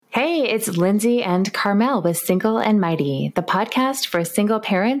it's Lindsay and Carmel with Single and Mighty, the podcast for single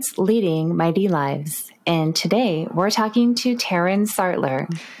parents leading mighty lives. And today we're talking to Taren Sartler.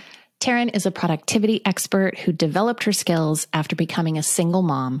 Taren is a productivity expert who developed her skills after becoming a single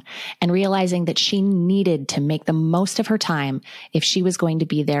mom and realizing that she needed to make the most of her time if she was going to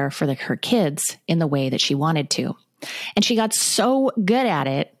be there for her kids in the way that she wanted to. And she got so good at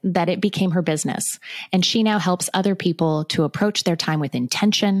it that it became her business. And she now helps other people to approach their time with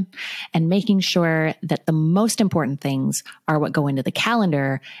intention and making sure that the most important things are what go into the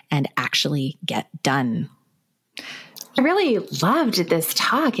calendar and actually get done. I really loved this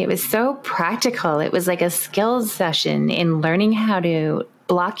talk. It was so practical. It was like a skills session in learning how to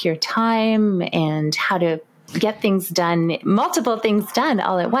block your time and how to get things done, multiple things done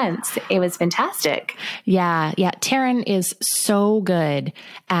all at once. It was fantastic. Yeah. Taren is so good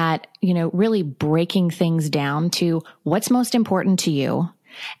at, really breaking things down to what's most important to you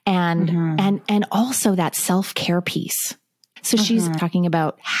and also that self-care piece. So she's talking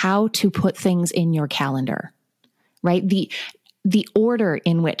about how to put things in your calendar, right? The order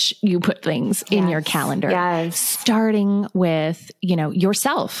in which you put things in your calendar, starting with,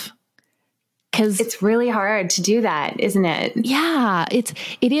 yourself. Because it's really hard to do that, isn't it? Yeah, it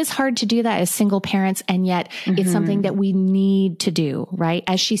is hard to do that as single parents, and yet it's something that we need to do, right?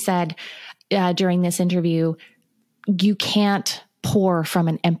 As she said during this interview, you can't pour from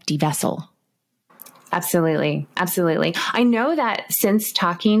an empty vessel. Absolutely. I know that since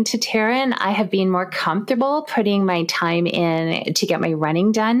talking to Taren, I have been more comfortable putting my time in to get my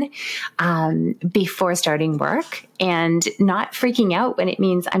running done before starting work and not freaking out when it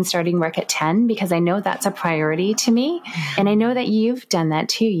means I'm starting work at 10 because I know that's a priority to me. And I know that you've done that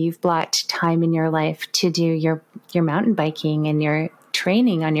too. You've blocked time in your life to do your mountain biking and your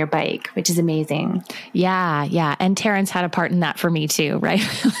training on your bike, which is amazing. Yeah. And Taren's had a part in that for me too, right?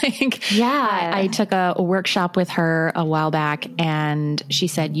 I took a workshop with her a while back and she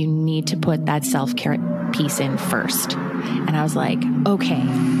said, you need to put that self-care piece in first. And I was like, okay,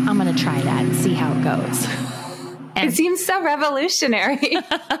 I'm going to try that and see how it goes. It seems so revolutionary.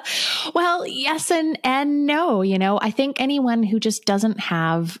 Well, yes and no. I think anyone who just doesn't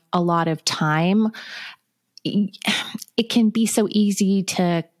have a lot of time, it can be so easy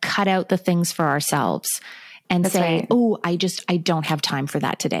to cut out the things for ourselves and say, oh, I don't have time for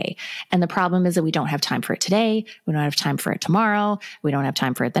that today. And the problem is that we don't have time for it today. We don't have time for it tomorrow. We don't have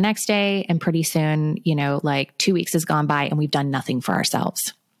time for it the next day. And pretty soon, 2 weeks has gone by and we've done nothing for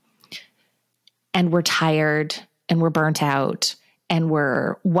ourselves. And we're tired and we're burnt out and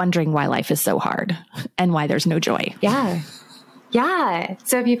we're wondering why life is so hard and why there's no joy. Yeah.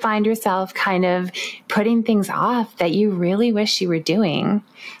 So if you find yourself kind of putting things off that you really wish you were doing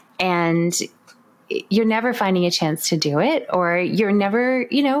and you're never finding a chance to do it, or you're never,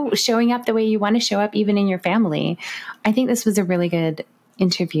 showing up the way you want to show up, even in your family, I think this was a really good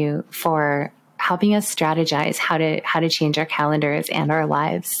interview for helping us strategize how to change our calendars and our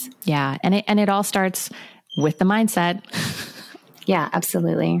lives. Yeah. And it all starts with the mindset. Yeah,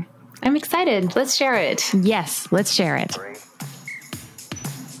 absolutely. I'm excited. Let's share it. Yes, let's share it. 3,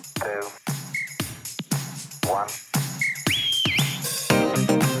 2, 1.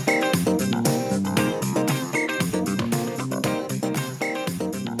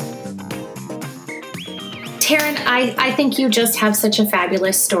 Taren, I think you just have such a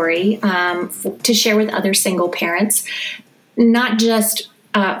fabulous story to share with other single parents, not just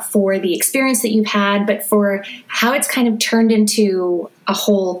for the experience that you've had, but for how it's kind of turned into a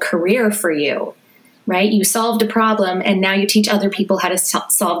whole career for you. Right? You solved a problem and now you teach other people how to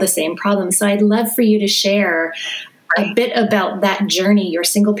solve the same problem. So I'd love for you to share a bit about that journey, your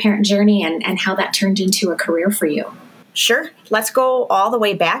single parent journey, and how that turned into a career for you. Sure. Let's go all the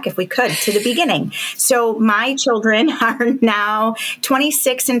way back, if we could, to the beginning. So my children are now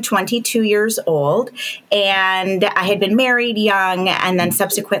 26 and 22 years old, and I had been married young and then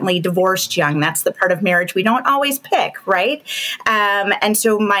subsequently divorced young. That's the part of marriage we don't always pick, right? And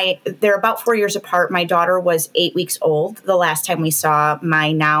so they're about 4 years apart. My daughter was 8 weeks old the last time we saw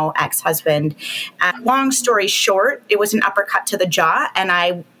my now ex-husband. Long story short, it was an uppercut to the jaw, and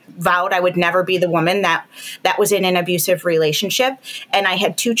I vowed I would never be the woman that was in an abusive relationship. And I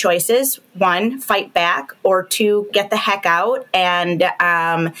had two choices: one, fight back, or two, get the heck out and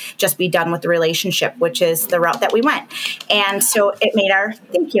just be done with the relationship, which is the route that we went. And so it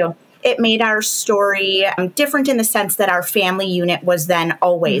made our story different in the sense that our family unit was then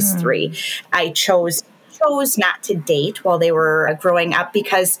always three. I chose chose not to date while they were growing up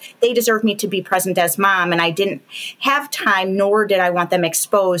because they deserved me to be present as mom. And I didn't have time, nor did I want them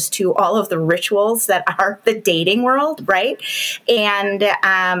exposed to all of the rituals that are the dating world, right? And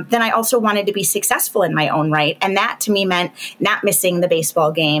then I also wanted to be successful in my own right. And that to me meant not missing the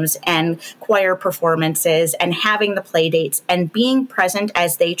baseball games and choir performances and having the play dates and being present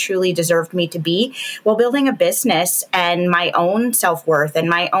as they truly deserved me to be while building a business and my own self-worth and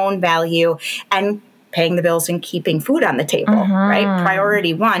my own value and paying the bills and keeping food on the table, right?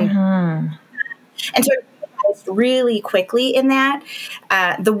 Priority one. And so I realized really quickly in that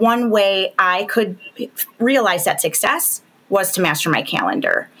the one way I could realize that success was to master my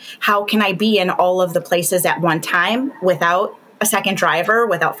calendar. How can I be in all of the places at one time without a second driver,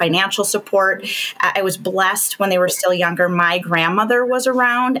 without financial support? I was blessed when they were still younger. My grandmother was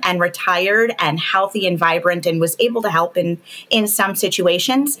around and retired and healthy and vibrant and was able to help in some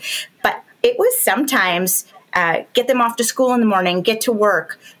situations. But it was sometimes get them off to school in the morning, get to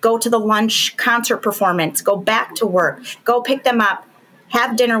work, go to the lunch concert performance, go back to work, go pick them up,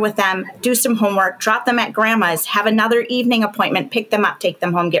 have dinner with them, do some homework, drop them at grandma's, have another evening appointment, pick them up, take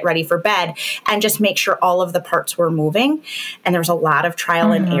them home, get ready for bed, and just make sure all of the parts were moving. And there was a lot of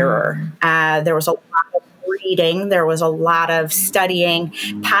trial and error. There was a lot of reading. There was a lot of studying.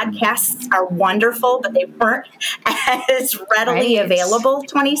 Podcasts are wonderful, but they weren't as readily available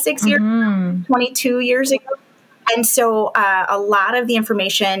 26 years, 22 years ago. And so a lot of the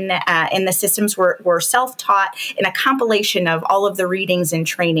information in the systems were self-taught in a compilation of all of the readings and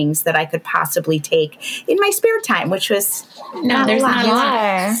trainings that I could possibly take in my spare time, which was not a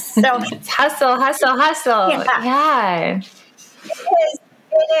lot. So it's hustle. Yeah.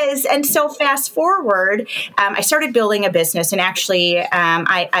 It is. And so fast forward, I started building a business, and actually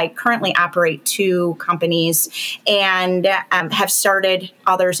I currently operate 2 companies and have started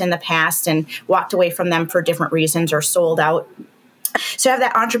others in the past and walked away from them for different reasons or sold out. So I have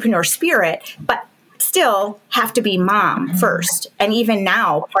that entrepreneur spirit, but still have to be mom first. And even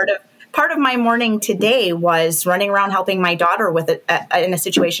now, part of my morning today was running around helping my daughter with in a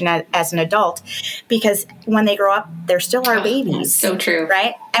situation as an adult, because when they grow up, they're still our babies. So true.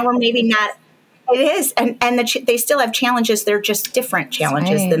 Right? And we're maybe not, it is. And they still have challenges. They're just different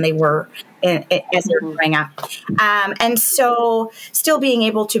challenges than they were as they were growing up. And so still being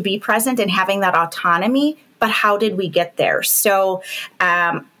able to be present and having that autonomy, but how did we get there? So,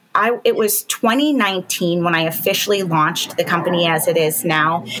 it was 2019 when I officially launched the company as it is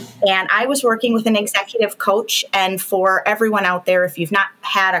now. And I was working with an executive coach. And for everyone out there, if you've not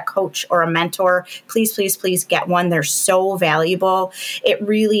had a coach or a mentor, please, please, please get one. They're so valuable. It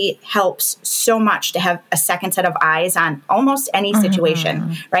really helps so much to have a second set of eyes on almost any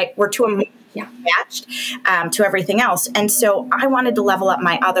situation, right? We're too attached to everything else. And so I wanted to level up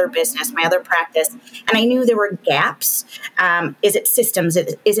my other business, my other practice. And I knew there were gaps. Is it systems?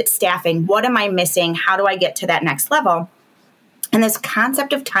 Is it staffing? What am I missing? How do I get to that next level? And this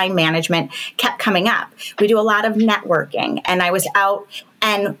concept of time management kept coming up. We do a lot of networking, and I was out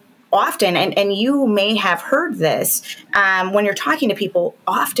and often, and you may have heard this, when you're talking to people,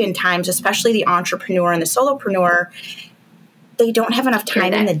 oftentimes, especially the entrepreneur and the solopreneur, they don't have enough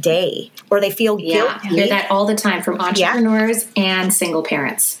time in the day, or they feel guilty. I hear that all the time from entrepreneurs and single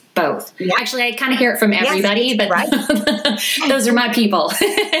parents, both. Yeah. Actually, I kind of hear it from everybody, but those are my people.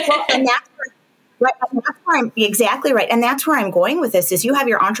 Well, and that's where I'm exactly right. And that's where I'm going with this is you have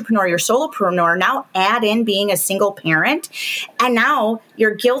your entrepreneur, your solopreneur, now add in being a single parent. And now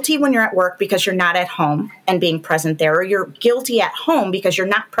you're guilty when you're at work because you're not at home and being present there, or you're guilty at home because you're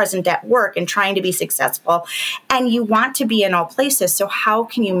not present at work and trying to be successful. And you want to be in all places. So how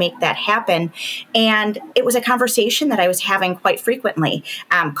can you make that happen? And it was a conversation that I was having quite frequently,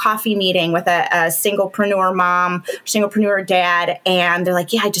 coffee meeting with a singlepreneur mom, singlepreneur dad. And they're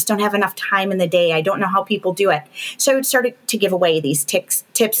like, yeah, I just don't have enough time in the day. I don't know how people do it. So I would start to give away these tips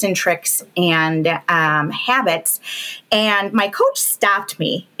and tricks and habits. And my coach stopped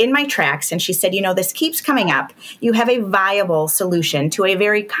me in my tracks and she said, this keeps coming up. You have a viable solution to a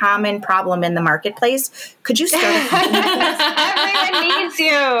very common problem in the marketplace. Could you start a company? Everyone needs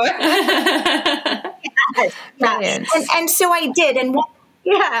you. Yes. And so I did. And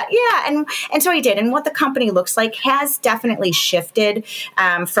and so I did. And what the company looks like has definitely shifted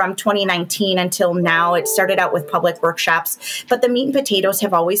from 2019 until now. It started out with public workshops, but the meat and potatoes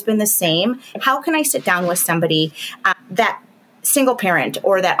have always been the same. How can I sit down with somebody that single parent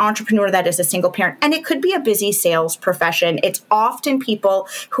or that entrepreneur that is a single parent? And it could be a busy sales profession. It's often people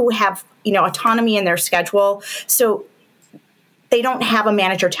who have, autonomy in their schedule. So they don't have a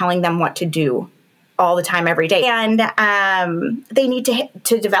manager telling them what to do all the time, every day. And they need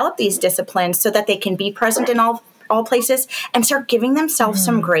to develop these disciplines so that they can be present in all places and start giving themselves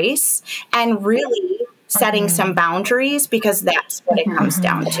some grace and really setting some boundaries, because that's what it comes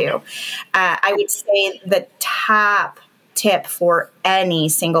down to. I would say the top tip for any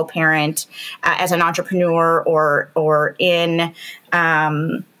single parent as an entrepreneur or in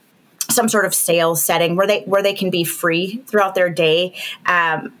some sort of sales setting where they can be free throughout their day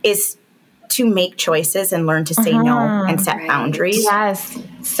is to make choices and learn to say no and set boundaries. Yes,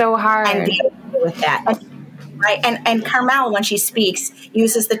 so hard. And be okay with that. Right. And Carmel, when she speaks,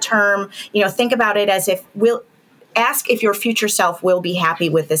 uses the term, think about it as if ask if your future self will be happy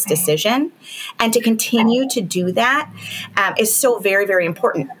with this decision. And to continue to do that is so very, very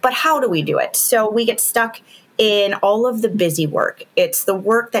important. But how do we do it? So we get stuck in all of the busy work. It's the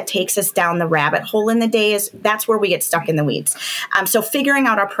work that takes us down the rabbit hole in the day. That's where we get stuck in the weeds. So figuring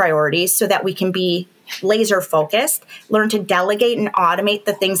out our priorities so that we can be laser focused, learn to delegate and automate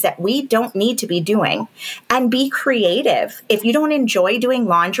the things that we don't need to be doing, and be creative. If you don't enjoy doing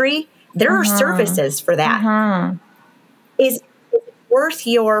laundry, there are services for that. Is it worth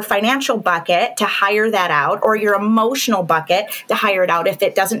your financial bucket to hire that out, or your emotional bucket to hire it out if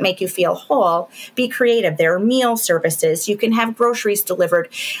it doesn't make you feel whole? Be creative. There are meal services. You can have groceries delivered,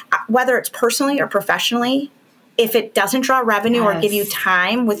 whether it's personally or professionally. If it doesn't draw revenue or give you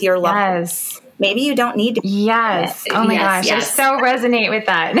time with your loved ones, maybe you don't need to. Yes. Oh my gosh. Yes. I so resonate with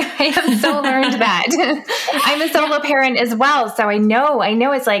that. I have so learned that. I'm a solo parent as well. So I know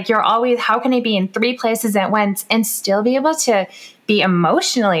it's like you're always, how can I be in 3 places at once and still be able to be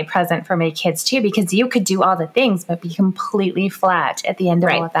emotionally present for my kids too? Because you could do all the things, but be completely flat at the end of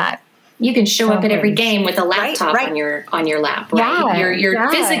all of that. You can show up at every game with a laptop on your lap, right? Yeah,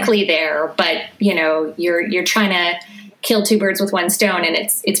 you're physically there, but you're trying to kill 2 birds with one stone, and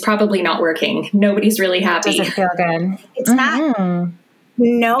it's probably not working. Nobody's really happy. Doesn't feel good. It's not.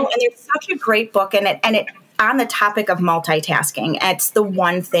 No, and there's such a great book, and it on the topic of multitasking. It's the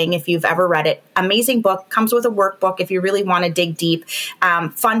one thing, if you've ever read it, amazing book, comes with a workbook if you really want to dig deep,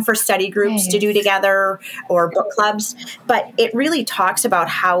 fun for study groups to do together or book clubs. But it really talks about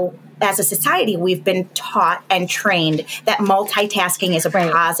how, as a society, we've been taught and trained that multitasking is a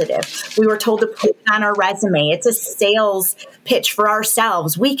positive. We were told to put it on our resume. It's a sales pitch for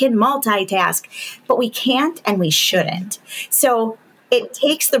ourselves. We can multitask, but we can't and we shouldn't. So it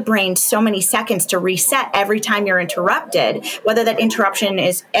takes the brain so many seconds to reset every time you're interrupted, whether that interruption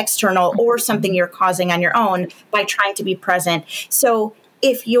is external or something you're causing on your own by trying to be present. So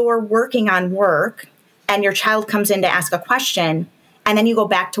if you're working on work and your child comes in to ask a question, and then you go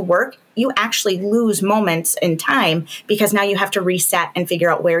back to work, you actually lose moments in time because now you have to reset and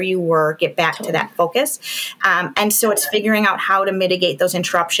figure out where you were, get back to that focus. And so it's figuring out how to mitigate those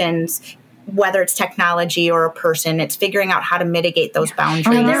interruptions, whether it's technology or a person. It's figuring out how to mitigate those boundaries.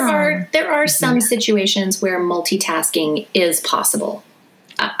 There are some situations where multitasking is possible.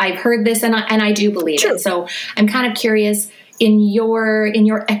 I've heard this and I do believe it. So I'm kind of curious, in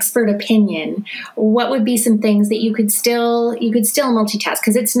your expert opinion, what would be some things that you could still multitask?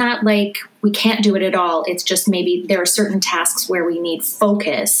 Because it's not like we can't do it at all. It's just maybe there are certain tasks where we need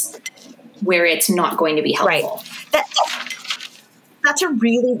focus, where it's not going to be helpful. Right. That's a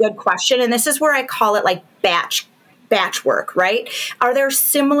really good question. And this is where I call it like batch work, right? Are there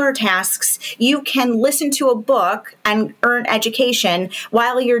similar tasks? You can listen to a book and earn education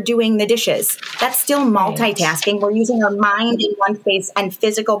while you're doing the dishes. That's still multitasking. We're using our mind in one space and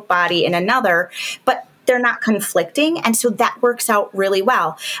physical body in another, but they're not conflicting. And so that works out really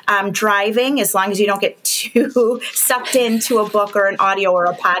well. Driving, as long as you don't get too sucked into a book or an audio or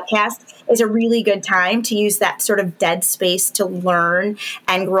a podcast, is a really good time to use that sort of dead space to learn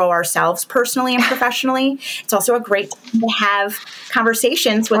and grow ourselves personally and professionally. It's also a great time to have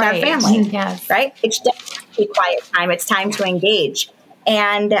conversations with our family, right? It's definitely quiet time. It's time to engage.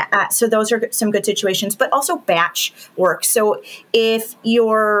 And so those are some good situations, but also batch work. So if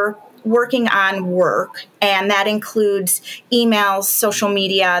you're working on work, and that includes emails, social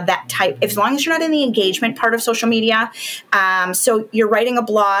media, that type, as long as you're not in the engagement part of social media. So you're writing a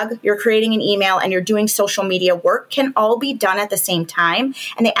blog, you're creating an email, and you're doing social media work, can all be done at the same time.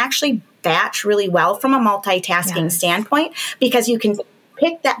 And they actually batch really well from a multitasking standpoint, because you can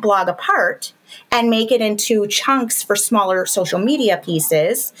pick that blog apart and make it into chunks for smaller social media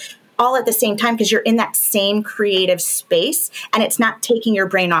pieces, all at the same time, because you're in that same creative space and it's not taking your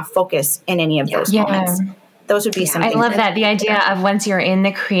brain off focus in any of those moments. those would be some I things. love that. The idea of once you're in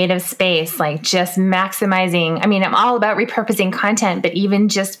the creative space, like just maximizing. I mean, I'm all about repurposing content, but even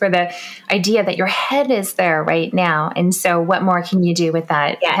just for the idea that your head is there right now. And so what more can you do with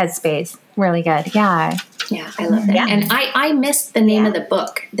that headspace? Really good. Yeah. Yeah, I love that. Yeah. And I missed the name of the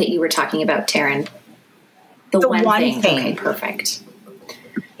book that you were talking about, Taren. The one thing. Okay, perfect.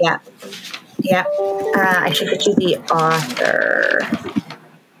 Yeah. Yeah. I should get you the author.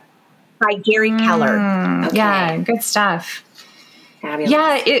 By Gary Keller. Okay. Yeah, good stuff. Fabulous.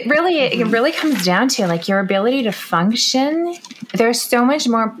 Yeah, it really comes down to like your ability to function. There's so much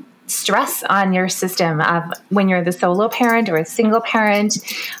more stress on your system of when you're the solo parent or a single parent.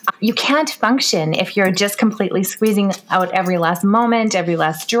 You can't function if you're just completely squeezing out every last moment, every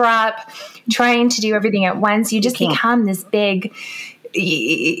last drop, trying to do everything at once. You just become this big,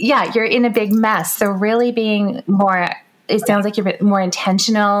 you're in a big mess. So really being more, it sounds like you're more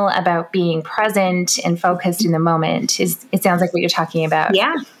intentional about being present and focused in the moment. It sounds like what you're talking about.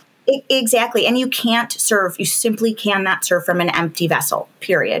 Yeah, exactly. And you simply cannot serve from an empty vessel,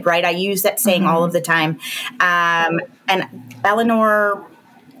 period, right? I use that saying all of the time. And Eleanor,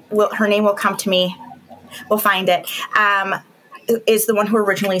 her name will come to me. We'll find it. Is the one who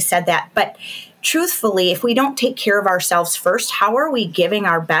originally said that. But truthfully, if we don't take care of ourselves first, how are we giving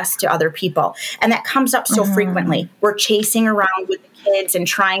our best to other people? And that comes up so frequently. We're chasing around with the kids and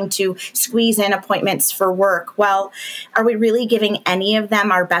trying to squeeze in appointments for work. Well, are we really giving any of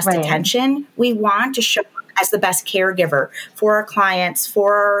them our best attention? We want to show up as the best caregiver for our clients,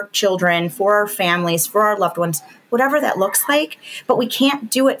 for our children, for our families, for our loved ones, whatever that looks like. But we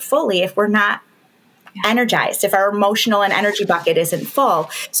can't do it fully if we're not energized, if our emotional and energy bucket isn't full.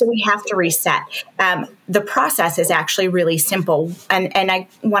 So we have to reset. The process is actually really simple. And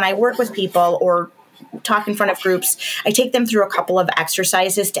when I work with people or talk in front of groups, I take them through a couple of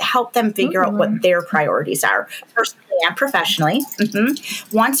exercises to help them figure out what their priorities are, personally and professionally.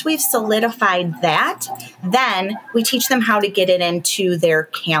 Once we've solidified that, then we teach them how to get it into their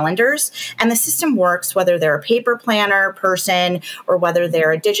calendars. And the system works whether they're a paper planner person or whether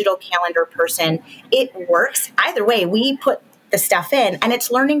they're a digital calendar person. It works. Either way, we put the stuff in, and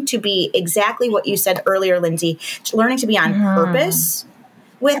it's learning to be exactly what you said earlier, Lindsay. It's learning to be on purpose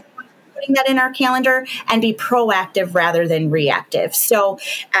with putting that in our calendar and be proactive rather than reactive. So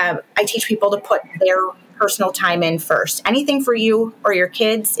I teach people to put their personal time in first. Anything for you or your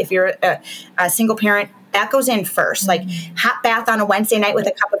kids, if you're a single parent, that goes in first. Like hot bath on a Wednesday night with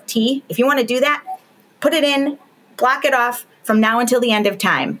a cup of tea. If you want to do that, put it in, block it off from now until the end of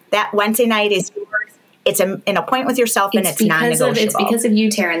time. That Wednesday night is yours. It's an appointment with yourself, and it's non-negotiable. It's because of you,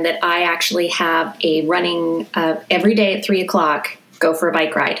 Taren, that I actually have a running every day at 3:00, go for a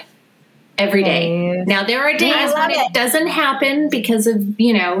bike ride. Every day. Now, there are days when it doesn't happen because of,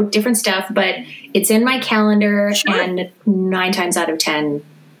 different stuff, but it's in my calendar, and 9 times out of 10,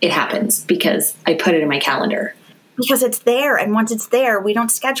 it happens because I put it in my calendar. Because it's there, and once it's there, we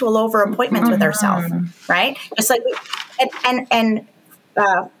don't schedule over appointments with ourselves, right? Just like,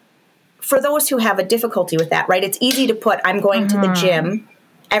 for those who have a difficulty with that, right? It's easy to put, I'm going to the gym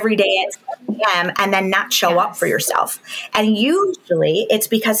every day at 7 p.m. and then not show up for yourself. And usually it's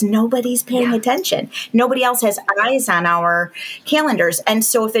because nobody's paying attention. Nobody else has eyes on our calendars. And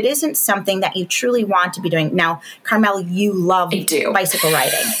so if it isn't something that you truly want to be doing, now, Carmel, you love bicycle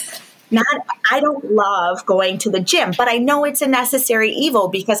riding. I don't love going to the gym, but I know it's a necessary evil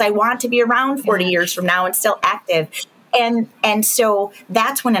because I want to be around 40 years from now and still active. And so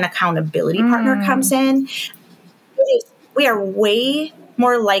that's when an accountability partner comes in. We are way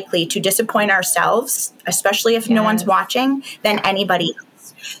more likely to disappoint ourselves, especially if no one's watching, than anybody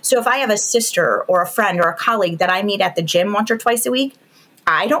else. So if I have a sister or a friend or a colleague that I meet at the gym once or twice a week,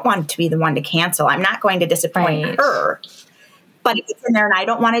 I don't want to be the one to cancel. I'm not going to disappoint her. But if it's in there and I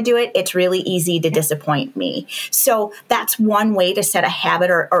don't want to do it, it's really easy to disappoint me. So that's one way to set a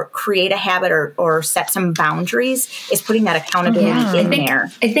habit or create a habit or set some boundaries is putting that accountability in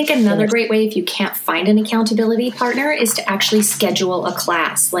there. I think another great way, if you can't find an accountability partner, is to actually schedule a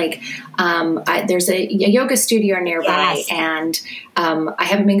class. Like there's a yoga studio nearby, and I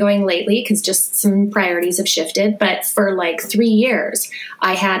haven't been going lately because just some priorities have shifted. But for like 3 years,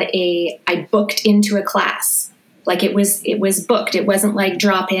 I booked into a class. Like it was booked. It wasn't like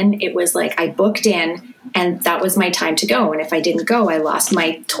drop in. It was like I booked in, and that was my time to go. And if I didn't go, I lost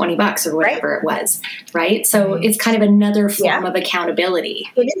my $20 or whatever it was. Right. So it's kind of another form of accountability.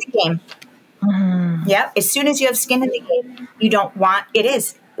 Skin in the game. Yep. As soon as you have skin in the game, you don't want,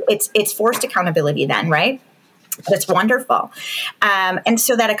 it's forced accountability then, right? But it's wonderful. And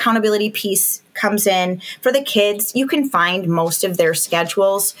so that accountability piece comes in for the kids. You can find most of their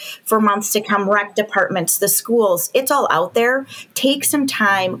schedules for months to come, rec departments, the schools. It's all out there. Take some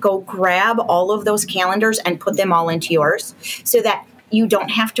time, go grab all of those calendars and put them all into yours so that you don't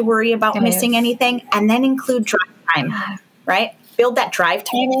have to worry about missing anything. And then include drive time, right? Build that drive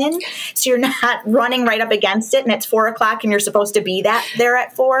time in so you're not running right up against it and it's 4:00 and you're supposed to be there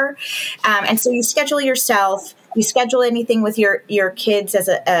at 4. And so you schedule yourself. You schedule anything with your kids as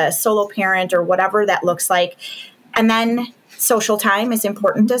a solo parent or whatever that looks like. And then social time is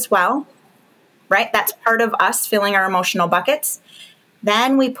important as well, right? That's part of us filling our emotional buckets.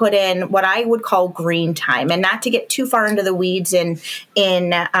 Then we put in what I would call green time, and not to get too far into the weeds in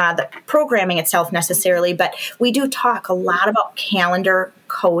the programming itself necessarily, but we do talk a lot about calendar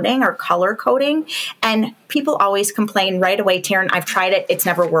coding or color coding. And people always complain right away, Taren, I've tried it. It's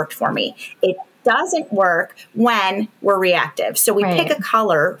never worked for me. It doesn't work when we're reactive. So we pick a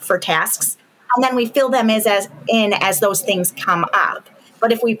color for tasks and then we fill them as those things come up.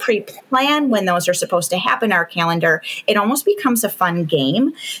 But if we pre-plan when those are supposed to happen in our calendar, it almost becomes a fun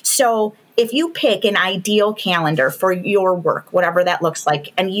game. So if you pick an ideal calendar for your work, whatever that looks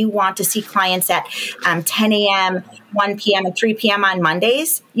like, and you want to see clients at 10 a.m., 1 p.m., and 3 p.m. on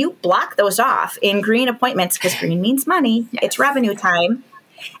Mondays, you block those off in green appointments because green means money. Yes. It's revenue time.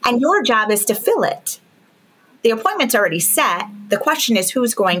 And your job is to fill it. The appointment's already set. The question is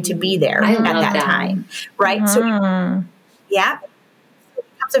who's going to be there at that time, right? So, yeah,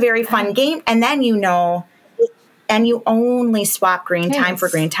 it's a very fun game. And then and you only swap green time for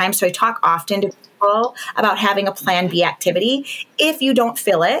green time. So I talk often to people about having a plan B activity. If you don't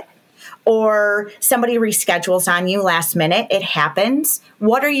fill it or somebody reschedules on you last minute, it happens.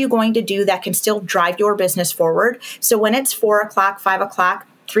 What are you going to do that can still drive your business forward? So when it's 4:00, 5:00,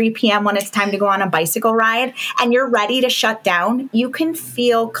 3 p.m. when it's time to go on a bicycle ride and you're ready to shut down, you can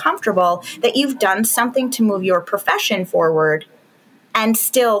feel comfortable that you've done something to move your profession forward and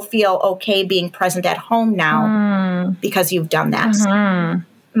still feel okay being present at home now because you've done that.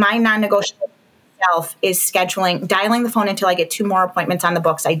 My non-negotiable self is dialing the phone until I get 2 more appointments on the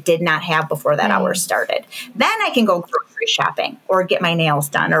books I did not have before that hour started. Then I can go grocery shopping or get my nails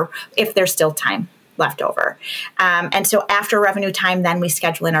done or if there's still time left over. And so after revenue time, then we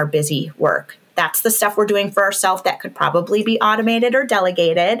schedule in our busy work. That's the stuff we're doing for ourselves that could probably be automated or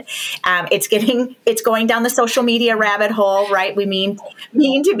delegated. It's going down the social media rabbit hole, right? We mean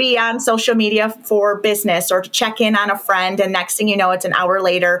to be on social media for business or to check in on a friend. And next thing you know, it's an hour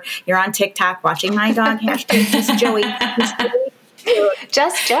later, you're on TikTok watching my dog, hashtag Just Joey.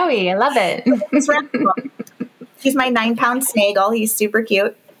 Just Joey. I love it. He's my 9-pound snaggle. He's super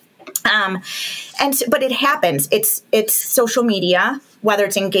cute. But it happens. It's social media, whether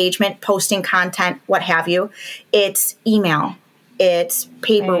it's engagement, posting content, what have you. It's email, it's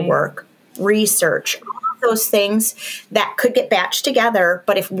paperwork, research, all of those things that could get batched together.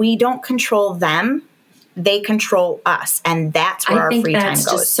 But if we don't control them, they control us. And that's where our free time goes. I think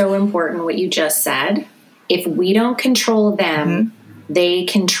that's just so important what you just said. If we don't control them, they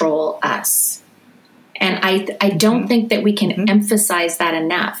control us. And I don't think that we can emphasize that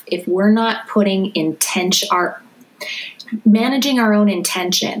enough. If we're not putting managing our own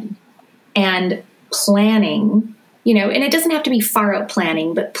intention and planning, and it doesn't have to be far out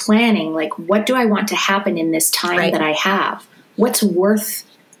planning, but planning, like, what do I want to happen in this time that I have? What's worth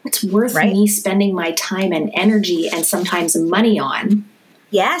me spending my time and energy and sometimes money on?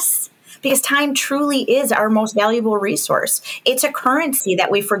 Yes. Because time truly is our most valuable resource. It's a currency that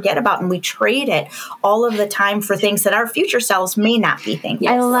we forget about and we trade it all of the time for things that our future selves may not be thankful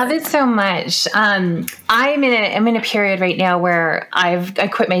for. I love it so much. I'm in a period right now where I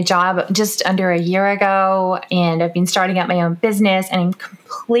quit my job just under a year ago and I've been starting up my own business and I'm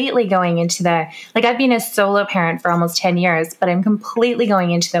completely going into I've been a solo parent for almost 10 years, but I'm completely going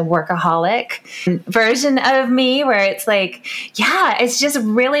into the workaholic version of me where it's it's just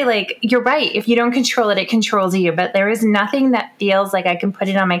really you're right. If you don't control it, it controls you. But there is nothing that feels like I can put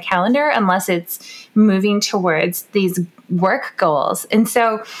it on my calendar unless it's moving towards these work goals. And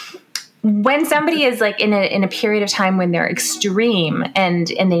so when somebody is in a period of time when they're extreme and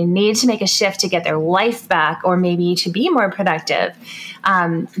they need to make a shift to get their life back or maybe to be more productive,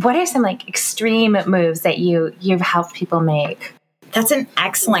 what are some extreme moves that you've helped people make? That's an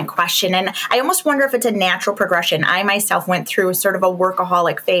excellent question. And I almost wonder if it's a natural progression. I myself went through sort of a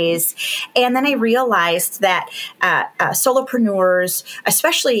workaholic phase. And then I realized that solopreneurs,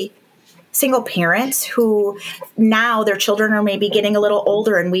 especially single parents who now their children are maybe getting a little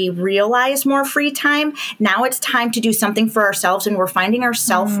older and we realize more free time. Now it's time to do something for ourselves and we're finding our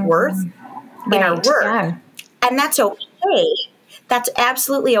self-worth in our work. Yeah. And that's okay. That's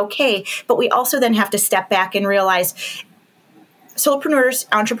absolutely okay. But we also then have to step back and realize solopreneurs,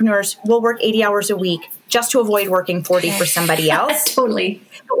 entrepreneurs will work 80 hours a week just to avoid working 40 for somebody else. Totally.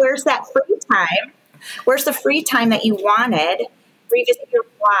 But where's that free time? Where's the free time that you wanted? Revisit your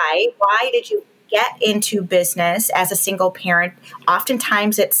why. Why did you get into business as a single parent?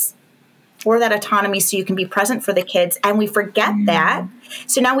 Oftentimes it's for that autonomy so you can be present for the kids. And we forget that.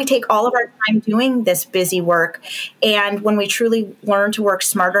 So now we take all of our time doing this busy work. And when we truly learn to work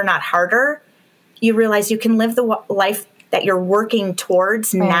smarter, not harder, you realize you can live the life that you're working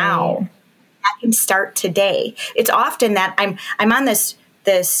towards now. That can start today. It's often that I'm on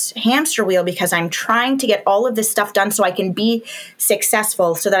this hamster wheel because I'm trying to get all of this stuff done so I can be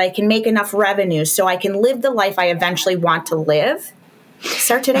successful, so that I can make enough revenue, so I can live the life I eventually want to live.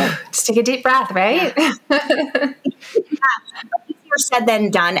 Start today. Just take a deep breath, right? Easier said than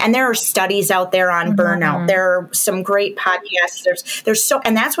done. And there are studies out there on burnout. There are some great podcasts. There's so,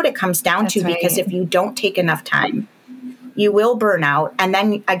 and that's what it comes down to, because if you don't take enough time, you will burn out. And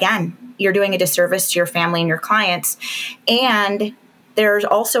then again, you're doing a disservice to your family and your clients. And there's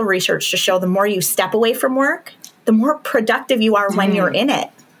also research to show the more you step away from work, the more productive you are when you're in it.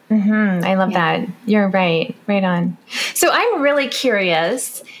 I love that. You're right. Right on. So I'm really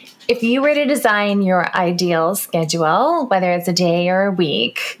curious, if you were to design your ideal schedule, whether it's a day or a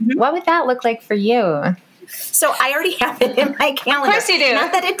week, what would that look like for you? So I already have it in my calendar. Of course you do.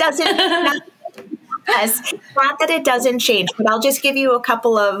 Not that it doesn't. Not that it doesn't change, but I'll just give you a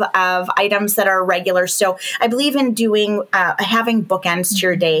couple of items that are regular. So I believe in doing having bookends to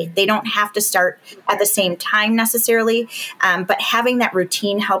your day. They don't have to start at the same time necessarily, but having that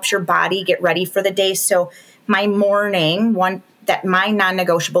routine helps your body get ready for the day. So my morning, my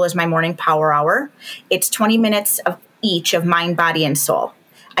non-negotiable is my morning power hour. It's 20 minutes of each of mind, body, and soul.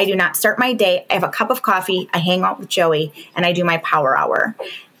 I do not start my day. I have a cup of coffee. I hang out with Joey, and I do my power hour.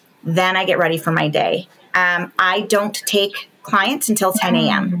 Then I get ready for my day. I don't take clients until 10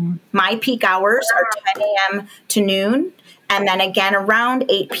 a.m. My peak hours are 10 a.m. to noon, and then again around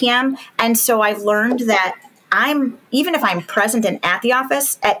 8 p.m. And so I've learned that even if I'm present and at the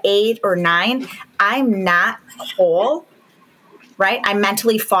office at 8 or 9, I'm not whole, right? I'm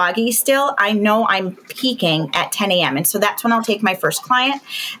mentally foggy still. I know I'm peaking at 10 a.m. And so that's when I'll take my first client.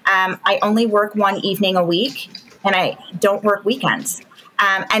 I only work one evening a week, and I don't work weekends.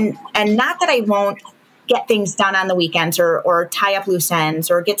 And not that I won't get things done on the weekends or tie up loose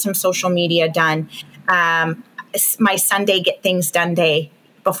ends or get some social media done. My Sunday get things done day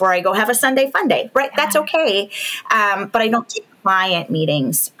before I go have a Sunday fun day, right? That's okay. But I don't take client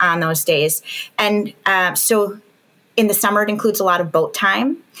meetings on those days. And so in the summer, it includes a lot of boat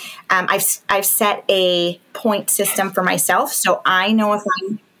time. I've set a point system for myself. So I know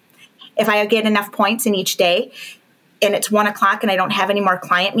if I get enough points in each day, and it's 1:00 and I don't have any more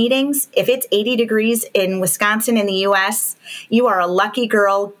client meetings, if it's 80 degrees in Wisconsin in the U.S., you are a lucky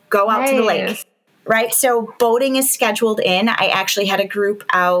girl. Go out to the lake, right? So boating is scheduled in. I actually had a group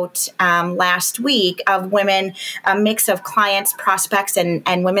out last week of women, a mix of clients, prospects,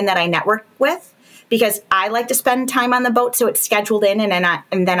 and women that I network with, because I like to spend time on the boat. So it's scheduled in,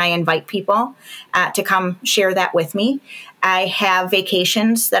 and then I invite people to come share that with me. I have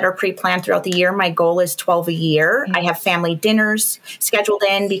vacations that are pre-planned throughout the year. My goal is 12 a year. I have family dinners scheduled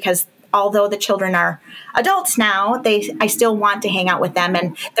in because although the children are adults now, I still want to hang out with them,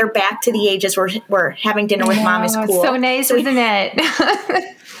 and they're back to the ages where having dinner with mom is cool. So nice, isn't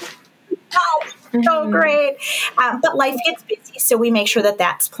it? So great. But life gets busy, so we make sure that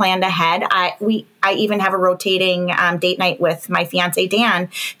that's planned ahead. I even have a rotating date night with my fiance, Dan,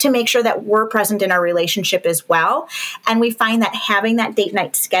 to make sure that we're present in our relationship as well. And we find that having that date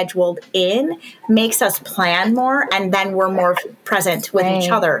night scheduled in makes us plan more, and then we're more present with each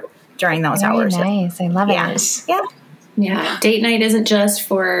other during those hours. Nice. I love it. Yeah. Yeah. Date night isn't just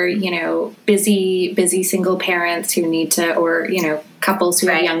for, busy single parents who need to, or, couples who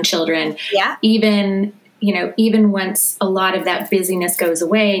have young children. Yeah. Even once a lot of that busyness goes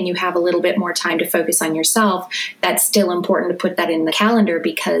away and you have a little bit more time to focus on yourself, that's still important to put that in the calendar,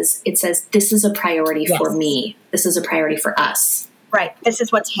 because it says, this is a priority for me. This is a priority for us. Right. This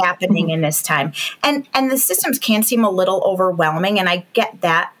is what's happening in this time. And the systems can seem a little overwhelming, and I get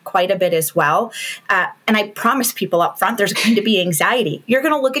that quite a bit as well. And I promise people up front, there's going to be anxiety. You're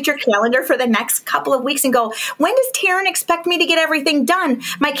going to look at your calendar for the next couple of weeks and go, when does Taren expect me to get everything done?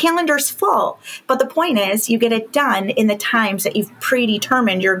 My calendar's full. But the point is, you get it done in the times that you've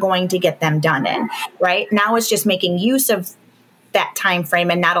predetermined you're going to get them done in, right? Now it's just making use of that time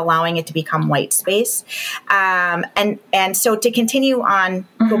frame and not allowing it to become white space. And so to continue on,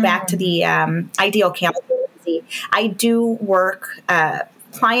 go back to the ideal calendar busy. I do work,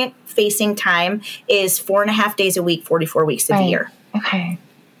 client facing time is 4.5 days a week, 44 weeks of the year. Okay.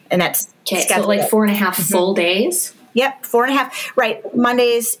 And that's Okay, so like 4.5 full days? Yep, 4.5. Right.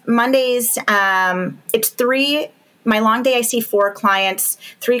 Mondays, it's 3. My long day, I see 4 clients,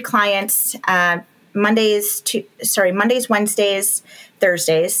 3 clients, Mondays, Wednesdays,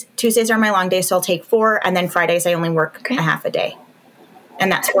 Thursdays. Tuesdays are my long day, so I'll take 4. And then Fridays, I only work a half a day.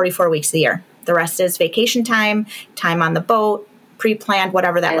 And that's 44 weeks of the year. The rest is vacation time on the boat, pre-planned,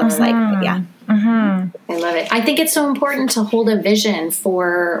 whatever that looks like. But yeah. I love it. I think it's so important to hold a vision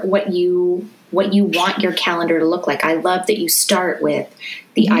for what you want your calendar to look like. I love that you start with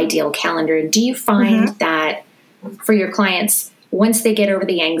the ideal calendar. Do you find that for your clients, once they get over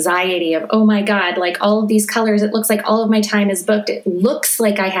the anxiety of, oh my God, like all of these colors, it looks like all of my time is booked. It looks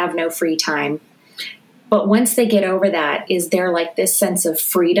like I have no free time. But once they get over that, is there like this sense of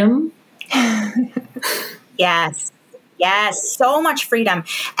freedom? Yes, so much freedom.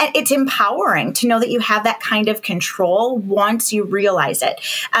 And it's empowering to know that you have that kind of control once you realize it.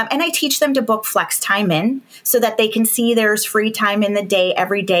 And I teach them to book flex time in so that they can see there's free time in the day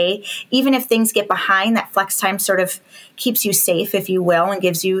every day. Even if things get behind, that flex time sort of keeps you safe, if you will, and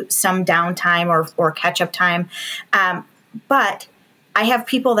gives you some downtime or catch-up time. But I have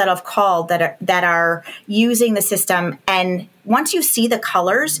people that have called that are using the system, and once you see the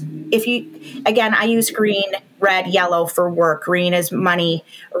colors, I use green, red, yellow for work. Green is money,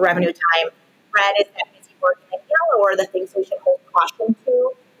 revenue time. Red is that busy work, and yellow are the things we should hold caution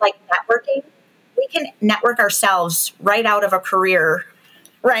to, like networking. We can network ourselves right out of a career,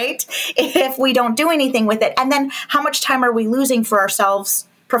 right? If we don't do anything with it. And then how much time are we losing for ourselves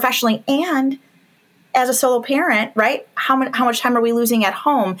professionally and as a solo parent, right? How much time are we losing at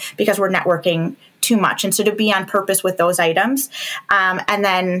home because we're networking too much? And so to be on purpose with those items, and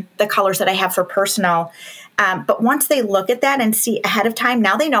then the colors that I have for personal. But once they look at that and see ahead of time,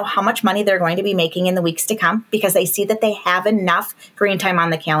 now they know how much money they're going to be making in the weeks to come because they see that they have enough green time on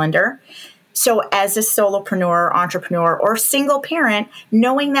the calendar. So as a solopreneur, entrepreneur, or single parent,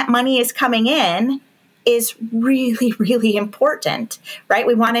 knowing that money is coming in is really, really important, right?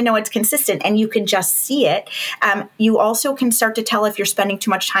 We want to know it's consistent, and you can just see it. You also can start to tell if you're spending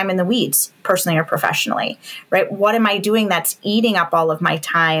too much time in the weeds, personally or professionally, right? What am I doing that's eating up all of my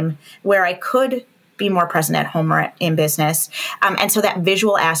time where I could be more present at home or in business? And so that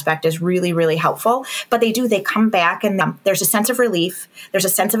visual aspect is really, really helpful. But they come back and there's a sense of relief, there's a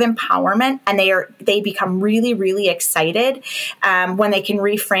sense of empowerment, and they become really, really excited when they can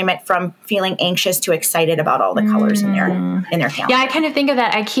reframe it from feeling anxious to excited about all the colors in their calendar. Yeah, I kind of think of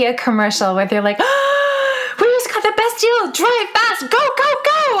that IKEA commercial where they're like, oh, we just got the best deal, drive fast, go, go,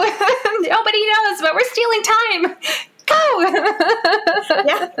 go. Nobody knows, but we're stealing time. Go.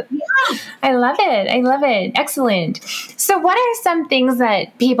 Yeah. I love it. Excellent. So what are some things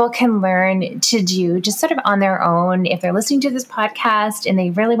that people can learn to do just sort of on their own if they're listening to this podcast and they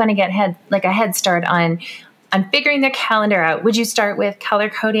really want to get a head start on figuring their calendar out? Would you start with color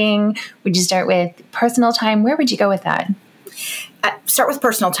coding? Would you start with personal time? Where would you go with that? Start with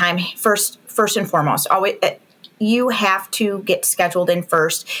personal time first and foremost. Always. You have to get scheduled in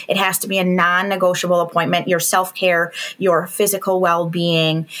first. It has to be a non-negotiable appointment. Your self-care, your physical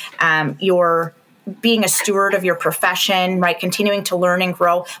well-being, your being a steward of your profession, right? Continuing to learn and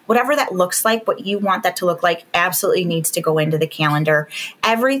grow, whatever that looks like, what you want that to look like absolutely needs to go into the calendar.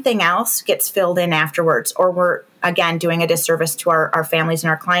 Everything else gets filled in afterwards, or we're, again, doing a disservice to our families and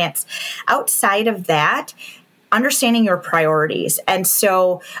our clients. Outside of that, understanding your priorities. And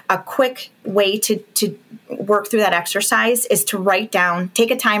so a quick way to work through that exercise is to write down,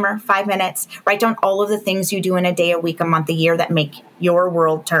 take a timer, 5 minutes, write down all of the things you do in a day, a week, a month, a year that make your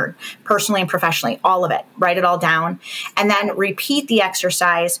world turn, personally and professionally, all of it. Write it all down. And then repeat the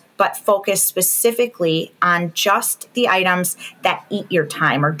exercise, but focus specifically on just the items that eat your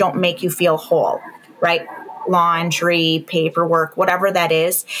time or don't make you feel whole, right? Laundry, paperwork, whatever that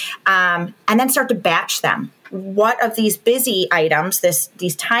is. And then start to batch them. What of these busy items,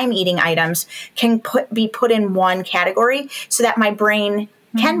 these time-eating items, can be put in one category so that my brain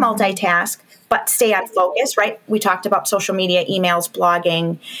can multitask but stay on focus, right? We talked about social media, emails,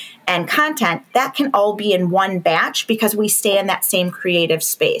 blogging, and content. That can all be in one batch because we stay in that same creative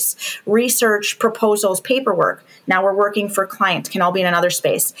space. Research, proposals, paperwork. Now we're working for clients, can all be in another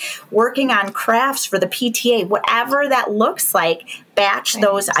space. Working on crafts for the PTA, whatever that looks like, batch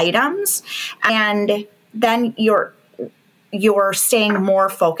those items, and then you're staying more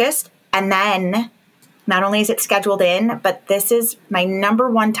focused. And then Not only is it scheduled in, but this is my number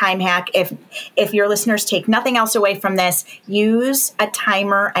one time hack. If your listeners take nothing else away from this, use a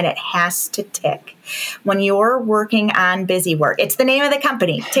timer and it has to tick. When you're working on busy work, it's the name of the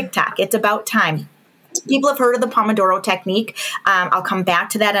company, TikTok. It's about time. People have heard of the Pomodoro technique. I'll come back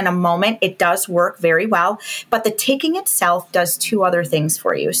to that in a moment. It does work very well, but the ticking itself does two other things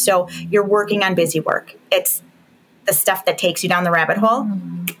for you. So you're working on busy work. It's the stuff that takes you down the rabbit hole.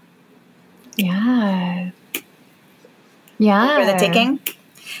 Yeah. Yeah. For the ticking.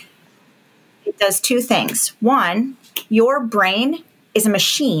 It does two things. One, your brain is a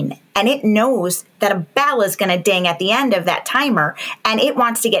machine and it knows that a bell is going to ding at the end of that timer, and it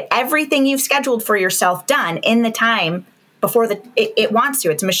wants to get everything you've scheduled for yourself done in the time before it wants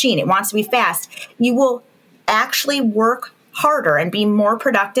to. It's a machine. It wants to be fast. You will actually work harder and be more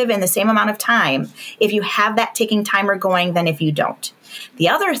productive in the same amount of time if you have that ticking timer going than if you don't. The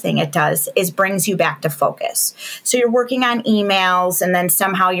other thing it does is brings you back to focus. So you're working on emails and then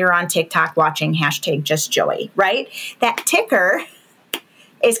somehow you're on TikTok watching #JustJoey, right? That ticker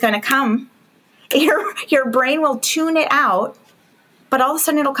is going to come. Your brain will tune it out, but all of a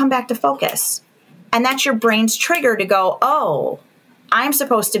sudden it'll come back to focus. And that's your brain's trigger to go, oh, I'm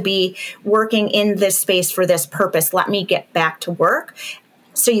supposed to be working in this space for this purpose. Let me get back to work.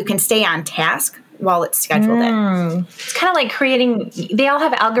 So you can stay on task while it's scheduled in. It's kind of like they all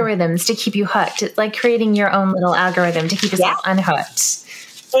have algorithms to keep you hooked. It's like creating your own little algorithm to keep yourself unhooked.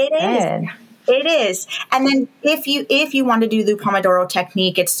 It is. It is. And then if you want to do the Pomodoro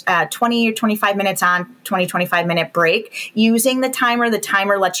technique, it's 20 or 25 minutes on, 25 minute break. Using the timer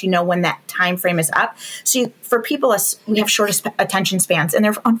lets you know when that time frame is up. So for people, we have short attention spans, and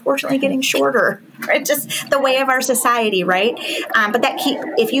they're unfortunately getting shorter. It's just the way of our society, right? But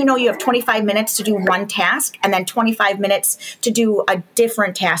if you know you have 25 minutes to do one task and then 25 minutes to do a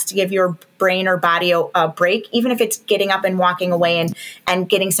different task to give your brain or body a break, even if it's getting up and walking away and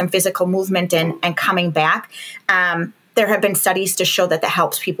getting some physical movement and coming back. There have been studies to show that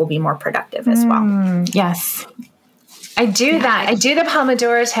helps people be more productive as well. Yes. I do that. I do the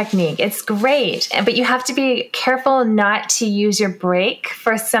Pomodoro technique. It's great, but you have to be careful not to use your break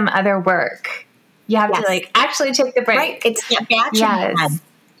for some other work. You have to actually take the break. Right. It's that batching.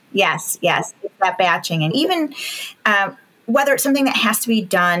 Yes. It's that batching. And even whether it's something that has to be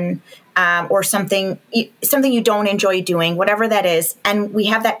done or something you don't enjoy doing, whatever that is, and we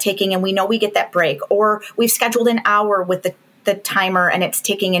have that ticking and we know we get that break, or we've scheduled an hour with the timer and it's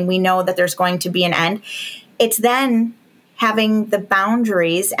ticking and we know that there's going to be an end. It's then having the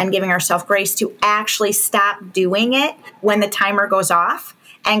boundaries and giving ourselves grace to actually stop doing it when the timer goes off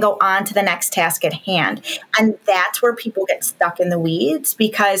and go on to the next task at hand. And that's where people get stuck in the weeds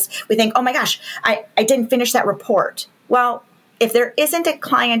because we think, oh my gosh, I didn't finish that report. Well, if there isn't a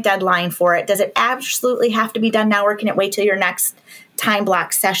client deadline for it, does it absolutely have to be done now, or can it wait till your next time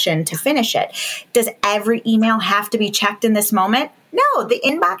block session to finish it? Does every email have to be checked in this moment? No, the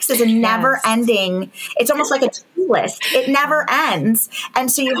inbox is a never ending. It's almost like a to-do list. It never ends.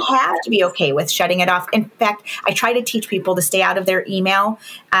 And so you have to be okay with shutting it off. In fact, I try to teach people to stay out of their email.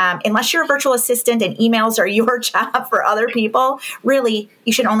 Unless you're a virtual assistant and emails are your job for other people, really,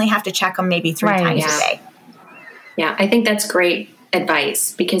 you should only have to check them maybe 3 times a day. Yeah, I think that's great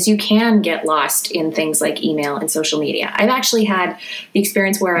advice because you can get lost in things like email and social media. I've actually had the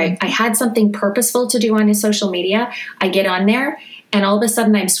experience where I had something purposeful to do on social media. I get on there and all of a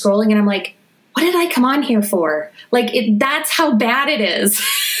sudden I'm scrolling and I'm like, what did I come on here for? Like, that's how bad it is.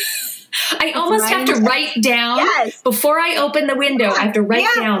 I almost have to write down before I open the window. I have to write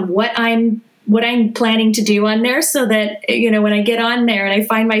down what I'm planning to do on there so that, when I get on there and I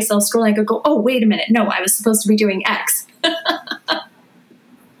find myself scrolling, I could go, oh, wait a minute. No, I was supposed to be doing X.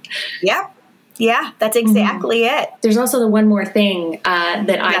 Yeah, that's exactly it. There's also the one more thing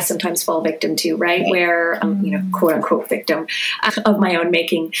that I sometimes fall victim to, right? Where, quote unquote victim of my own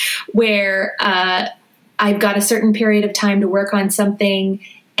making, where I've got a certain period of time to work on something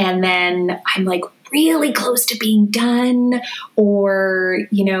and then I'm like really close to being done, or,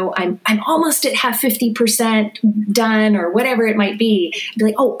 I'm almost at 50% done or whatever it might be. I'd be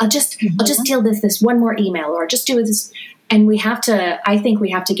like, oh, I'll just deal with this one more email or just do this. And I think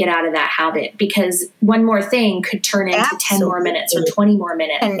we have to get out of that habit because one more thing could turn into 10 more minutes or 20 more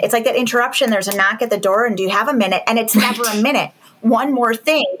minutes. And it's like that interruption. There's a knock at the door and do you have a minute? And it's never a minute. One more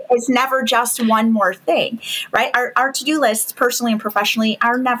thing. It's never just one more thing, right? Our to-do lists, personally and professionally,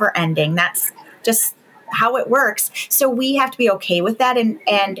 are never ending. That's just how it works. So we have to be okay with that.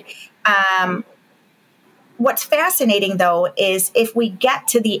 And what's fascinating, though, is if we get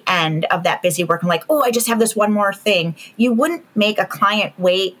to the end of that busy work and like, oh, I just have this one more thing, you wouldn't make a client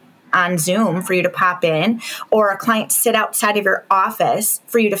wait on Zoom for you to pop in, or a client sit outside of your office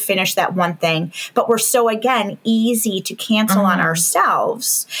for you to finish that one thing. But we're so, again, easy to cancel on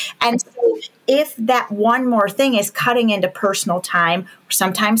ourselves. And so if that one more thing is cutting into personal time, or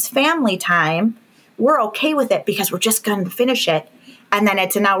sometimes family time, we're okay with it because we're just going to finish it. And then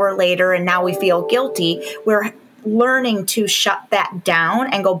it's an hour later and now we feel guilty. We're learning to shut that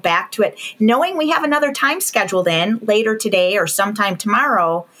down and go back to it, knowing we have another time scheduled in later today or sometime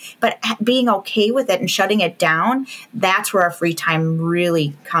tomorrow, but being okay with it and shutting it down, that's where our free time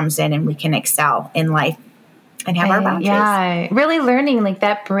really comes in and we can excel in life and have our boundaries. Yeah, really learning like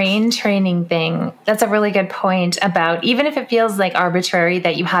that brain training thing. That's a really good point about even if it feels like arbitrary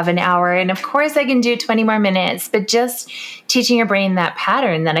that you have an hour and of course I can do 20 more minutes, but just teaching your brain that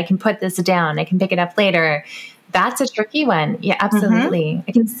pattern that I can put this down, I can pick it up later. That's a tricky one. Yeah, absolutely.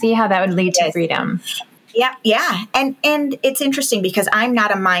 I can see how that would lead to freedom. Yeah. And it's interesting because I'm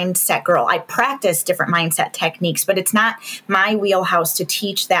not a mindset girl. I practice different mindset techniques, but it's not my wheelhouse to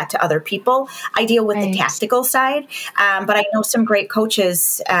teach that to other people. I deal with the tactical side, but I know some great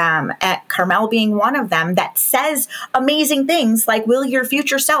coaches, at Carmel being one of them, that says amazing things like, will your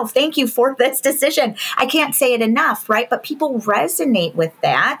future self thank you for this decision? I can't say it enough, right? But people resonate with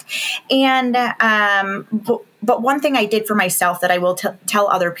that. And but one thing I did for myself that I will tell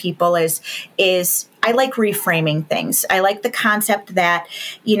other people is I like reframing things. I like the concept that,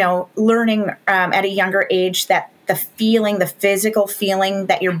 learning at a younger age that the physical feeling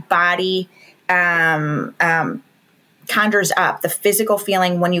that your body conjures up, the physical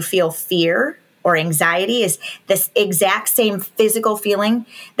feeling when you feel fear or anxiety is this exact same physical feeling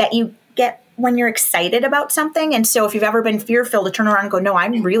that you get when you're excited about something. And so if you've ever been fear-filled, to turn around and go, no,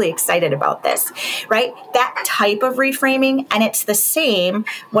 I'm really excited about this, right? That type of reframing. And it's the same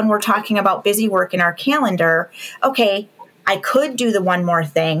when we're talking about busy work in our calendar. Okay, I could do the one more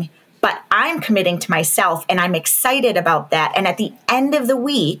thing, but I'm committing to myself and I'm excited about that. And at the end of the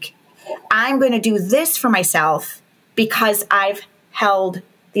week, I'm going to do this for myself because I've held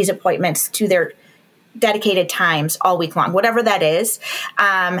these appointments to their dedicated times all week long, whatever that is.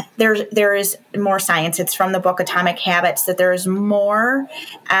 There is more science. It's from the book Atomic Habits that there is more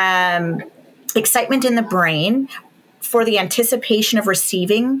excitement in the brain for the anticipation of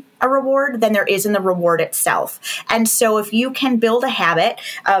receiving a reward than there is in the reward itself. And so if you can build a habit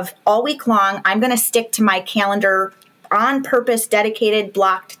of all week long, I'm going to stick to my calendar on purpose, dedicated,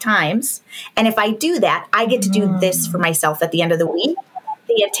 blocked times. And if I do that, I get to do this for myself at the end of the week.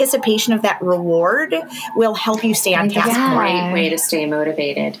 The anticipation of that reward will help you stay on task. That's a great way to stay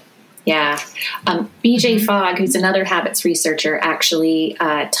motivated. Yeah. BJ Fogg, who's another habits researcher, actually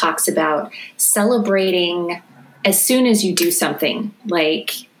talks about celebrating as soon as you do something.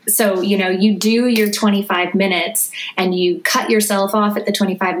 So, you do your 25 minutes and you cut yourself off at the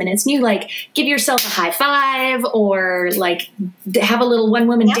 25 minutes and you give yourself a high five or have a little one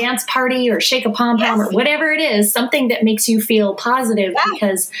woman dance party or shake a pom pom or whatever it is, something that makes you feel positive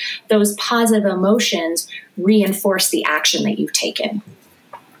because those positive emotions reinforce the action that you've taken.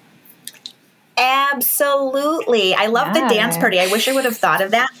 Absolutely. I love the dance party. I wish I would have thought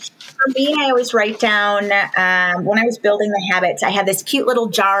of that. For me, I always write down, when I was building the habits, I had this cute little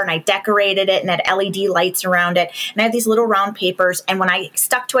jar and I decorated it and had LED lights around it. And I had these little round papers. And when I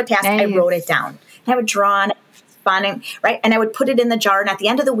stuck to a task, I wrote it down. And I would draw on it. Fun, right? And I would put it in the jar. And at the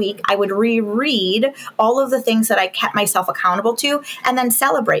end of the week, I would reread all of the things that I kept myself accountable to and then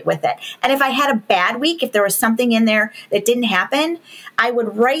celebrate with it. And if I had a bad week, if there was something in there that didn't happen, I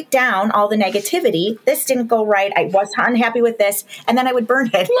would write down all the negativity. This didn't go right. I was unhappy with this. And then I would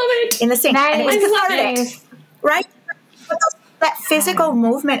burn it in the sink. Nice. And it was cathartic, right? But that physical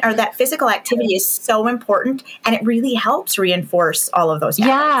movement or that physical activity is so important, and it really helps reinforce all of those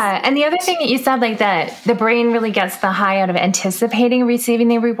habits. Yeah. And the other thing that you said, that the brain really gets the high out of anticipating receiving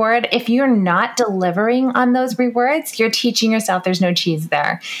the reward. If you're not delivering on those rewards, you're teaching yourself there's no cheese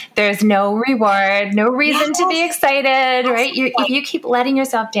there. There's no reward, no reason to be excited, right? If you keep letting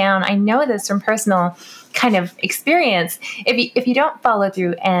yourself down, I know this from personal kind of experience. If you don't follow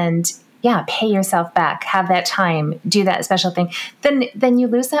through and pay yourself back, have that time, do that special thing, then you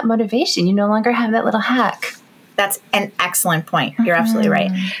lose that motivation. You no longer have that little hack. That's an excellent point. You're absolutely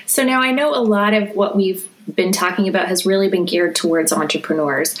right. So now I know a lot of what we've been talking about has really been geared towards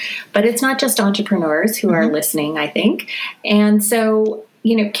entrepreneurs, but it's not just entrepreneurs who are listening, I think. And so,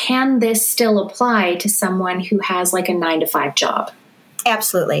 can this still apply to someone who has a 9-to-5 job?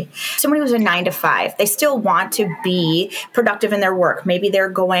 Absolutely. Someone who's a 9-to-5, they still want to be productive in their work. Maybe they're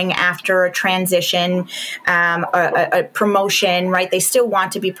going after a transition, a promotion, right? They still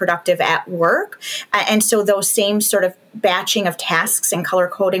want to be productive at work. And so those same sort of batching of tasks and color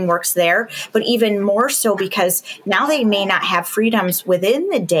coding works there, but even more so because now they may not have freedoms within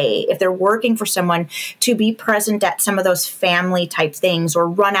the day if they're working for someone to be present at some of those family type things, or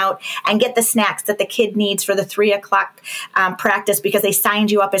run out and get the snacks that the kid needs for the 3:00 practice because they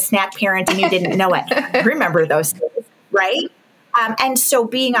signed you up as snack parent and you didn't know it. Remember those days, right? And so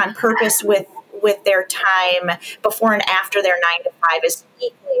being on purpose with their time before and after their 9 to 5 is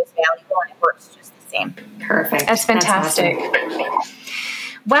equally as valuable, and it works just the same. Perfect. That's fantastic. That's awesome.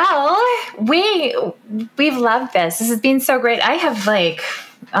 Well, we've loved this. This has been so great. I have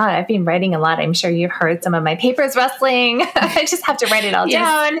I've been writing a lot. I'm sure you've heard some of my papers rustling. I just have to write it all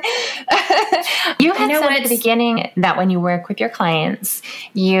down. You had said at the beginning that when you work with your clients,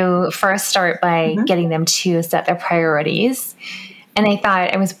 you first start by getting them to set their priorities. And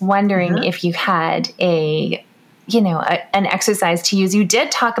I was wondering if you had an exercise to use. You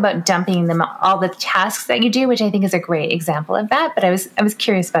did talk about dumping them all the tasks that you do, which I think is a great example of that. But I was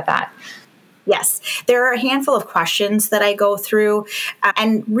curious about that. Yes, there are a handful of questions that I go through,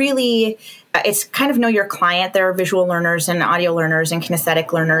 and really it's kind of know your client. There are visual learners and audio learners and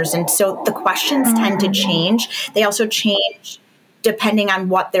kinesthetic learners. And so the questions tend to change. They also change depending on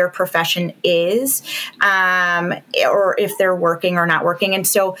what their profession is, or if they're working or not working. And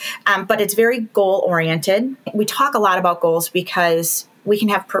so, but it's very goal oriented. We talk a lot about goals because we can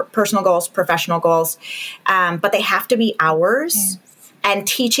have personal goals, professional goals, but they have to be ours. Yes. And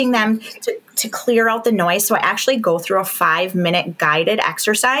teaching them to clear out the noise. So I actually go through a 5-minute guided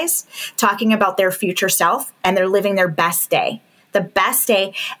exercise talking about their future self, and they're living their best day,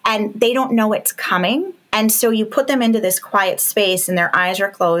 and they don't know it's coming. And so you put them into this quiet space and their eyes are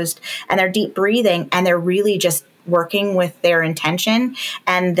closed and they're deep breathing, and they're really just working with their intention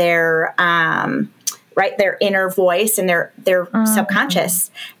and their inner voice and their subconscious.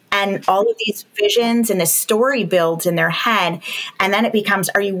 And all of these visions and this story builds in their head. And then it becomes,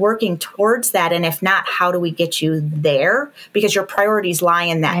 are you working towards that? And if not, how do we get you there? Because your priorities lie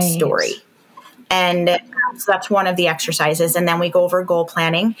in that story. And so that's one of the exercises. And then we go over goal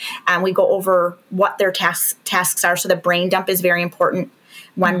planning, and we go over what their tasks are. So the brain dump is very important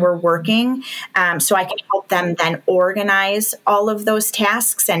when we're working. So I can help them then organize all of those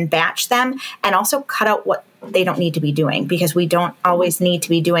tasks and batch them, and also cut out what they don't need to be doing, because we don't always need to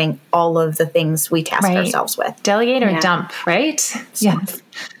be doing all of the things we task ourselves with. Delegate or dump, right? So, yes.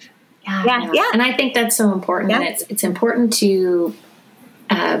 Yeah. And I think that's so important. Yeah. And it's important to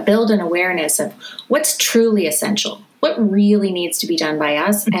build an awareness of what's truly essential, what really needs to be done by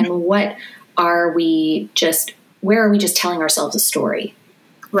us, and where are we just telling ourselves a story?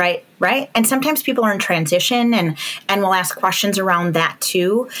 Right. And sometimes people are in transition, and we'll ask questions around that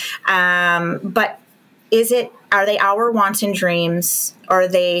too. But are they our wants and dreams, or are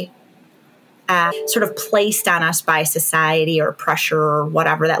they sort of placed on us by society or pressure or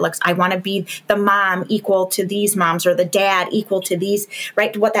whatever that looks? I want to be the mom equal to these moms, or the dad equal to these,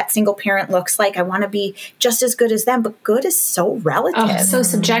 right? What that single parent looks like. I want to be just as good as them, but good is so relative. Oh, so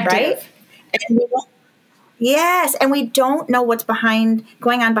subjective. Right? Yes. And we don't know what's going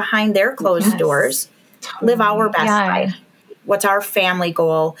on behind their closed doors. Live our best life. What's our family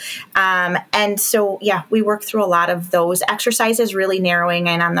goal? And so, we work through a lot of those exercises, really narrowing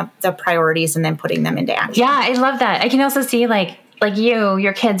in on the priorities and then putting them into action. Yeah, I love that. I can also see like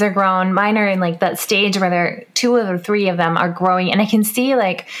your kids are grown. Mine are in like that stage where they're 2 or 3 of them are growing. And I can see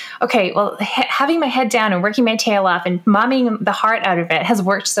like, okay, well, having my head down and working my tail off and momming the heart out of it has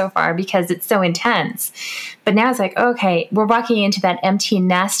worked so far because it's so intense. But now it's like, okay, we're walking into that empty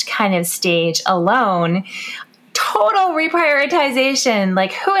nest kind of stage alone. Total reprioritization.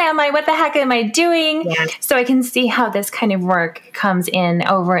 Like, who am I? What the heck am I doing? Yeah. So I can see how this kind of work comes in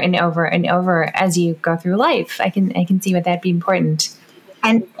over and over and over as you go through life. I can see what that'd be important.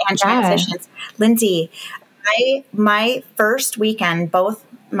 And transitions. Lindsay, my first weekend, both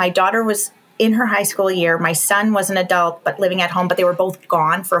my daughter was in her high school year. My son was an adult, but living at home, but they were both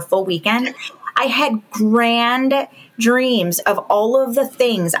gone for a full weekend. I had grand dreams of all of the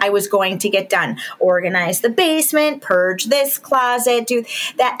things I was going to get done. Organize the basement, purge this closet, do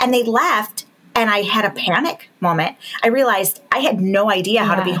that. And they left, and I had a panic moment. I realized I had no idea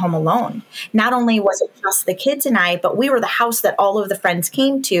how to be home alone. Not only was it just the kids and I, but we were the house that all of the friends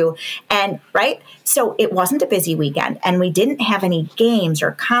came to. And so it wasn't a busy weekend, and we didn't have any games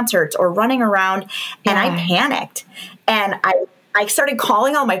or concerts or running around. And I panicked, and I started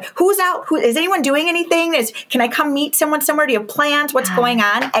calling all who's out? Is anyone doing anything? Can I come meet someone somewhere? Do you have plans? What's going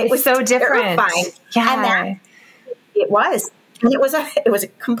on? It was so different. Yeah. And it was a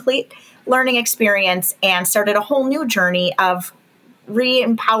complete learning experience, and started a whole new journey of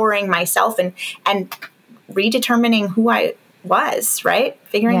re-empowering myself and redetermining who I was, right?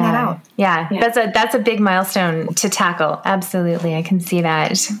 Figuring that out. Yeah. That's a big milestone to tackle. Absolutely. I can see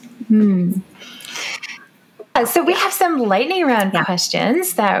that. So we have some lightning round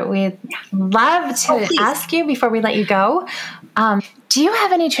questions that we'd love to ask you before we let you go. Do you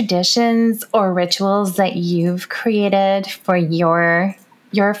have any traditions or rituals that you've created for your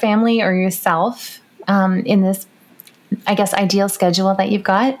family or yourself in this, I guess, ideal schedule that you've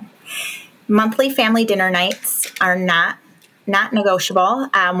got? Monthly family dinner nights are not negotiable.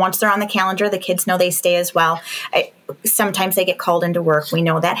 Once they're on the calendar, the kids know they stay as well. Sometimes they get called into work. We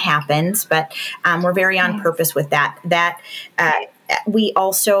know that happens, but we're very on purpose with that. We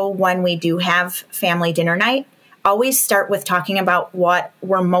also, when we do have family dinner night, always start with talking about what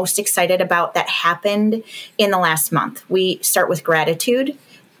we're most excited about that happened in the last month. We start with gratitude.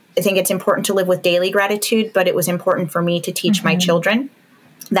 I think it's important to live with daily gratitude, but it was important for me to teach my children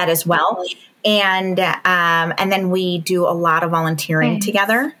that as well. And then we do a lot of volunteering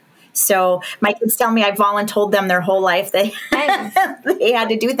together. So my kids tell me I voluntold them their whole life. They had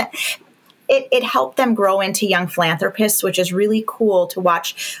to do that. It helped them grow into young philanthropists, which is really cool to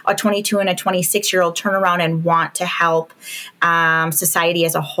watch a 22 and a 26-year-old turn around and want to help society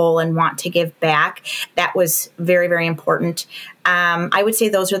as a whole and want to give back. That was very, very important. I would say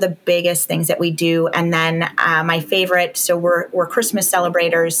those are the biggest things that we do. And then my favorite, so we're Christmas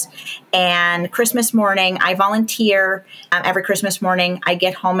celebrators, and Christmas morning, I volunteer. Every Christmas morning, I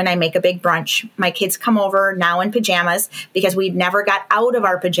get home and I make a big brunch. My kids come over now in pajamas because we never got out of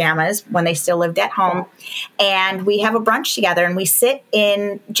our pajamas when they still lived at home. And we have a brunch together and we sit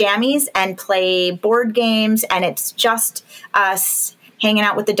in jammies and play board games. And it's just us hanging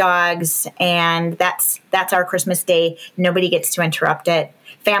out with the dogs, and that's our Christmas day. Nobody gets to interrupt it.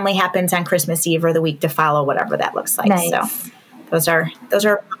 Family happens on Christmas Eve or the week to follow, whatever that looks like. Nice. So those are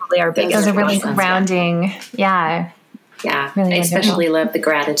probably our biggest. Those are really grounding. Yeah. Really I especially love the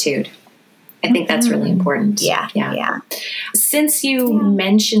gratitude. I think that's really important. Yeah. Since you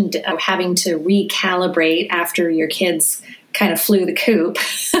mentioned having to recalibrate after your kids kind of flew the coop,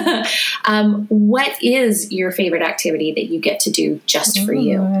 what is your favorite activity that you get to do just for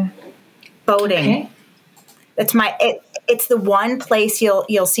you? Boating. Okay. It's it's the one place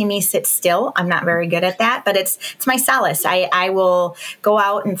you'll see me sit still. I'm not very good at that, but it's my solace. I will go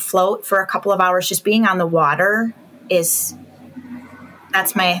out and float for a couple of hours. Just being on the water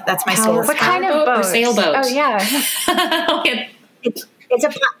that's my soul. What kind of boat? Or sailboat? Oh yeah. It's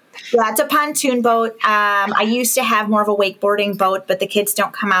a pontoon boat. I used to have more of a wakeboarding boat, but the kids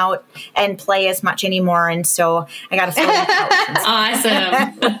don't come out and play as much anymore, and so I got to float.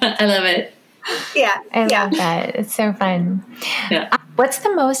 Awesome. I love it. Yeah. I love that. It's so fun. Yeah. What's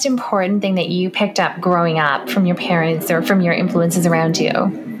the most important thing that you picked up growing up from your parents or from your influences around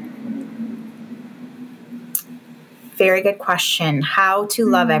you? Very good question. How to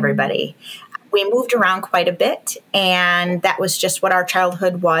love everybody. We moved around quite a bit, and that was just what our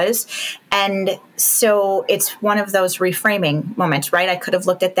childhood was. And so it's one of those reframing moments, right? I could have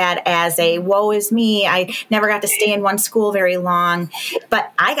looked at that as a woe is me. I never got to stay in one school very long,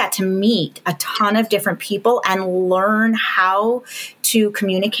 but I got to meet a ton of different people and learn how to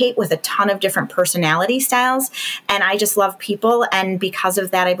communicate with a ton of different personality styles. And I just love people. And because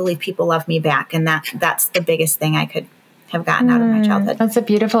of that, I believe people love me back. And that's the biggest thing I could have gotten out of my childhood. That's a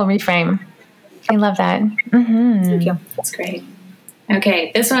beautiful reframe. I love that. Mm-hmm. Thank you. That's great.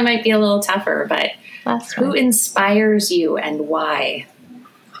 Okay, this one might be a little tougher, but who inspires you and why?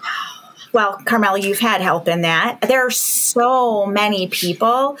 Well, Carmela, you've had help in that. There are so many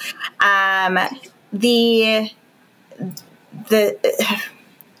people.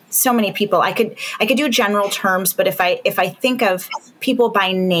 So many people. I could do general terms, but if I think of people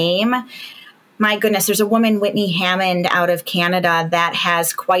by name, my goodness, there's a woman, Whitney Hammond, out of Canada that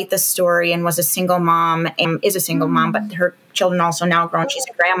has quite the story and was a single mom and is a single mom, but her children also now grown. She's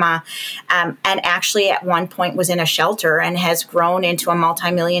a grandma, and actually at one point was in a shelter and has grown into a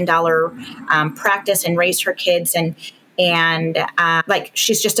multi-million-dollar practice and raised her kids and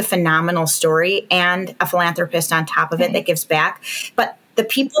she's just a phenomenal story and a philanthropist on top of it that gives back. But the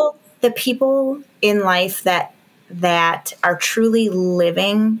people in life that are truly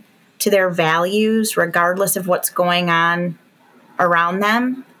living to their values, regardless of what's going on around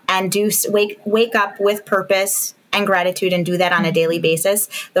them, and do wake up with purpose and gratitude and do that on a daily basis.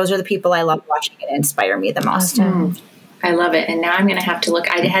 Those are the people I love watching and inspire me the most. Awesome. I love it. And now I'm going to have to look.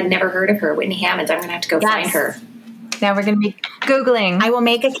 I had never heard of her, Whitney Hammond. I'm going to have to go find her. Now we're going to be Googling. I will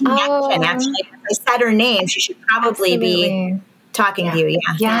make a connection. Actually, if I said her name, she should probably be talking to you.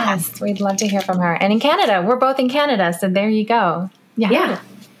 Yeah. Yes, we'd love to hear from her. And in Canada, we're both in Canada, so there you go. Yeah.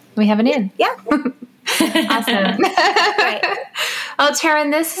 We have an in. Yeah. Awesome. Right. Well,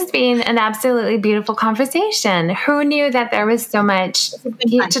 Taren, this has been an absolutely beautiful conversation. Who knew that there was so much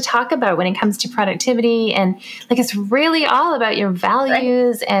to talk about when it comes to productivity, and like it's really all about your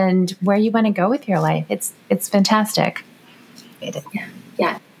values and where you want to go with your life. It's fantastic. It is.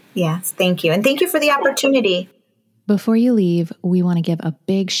 Yeah. Yes, thank you. And thank you for the opportunity. Before you leave, we want to give a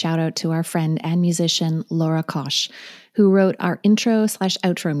big shout out to our friend and musician, Laura Kosh, who wrote our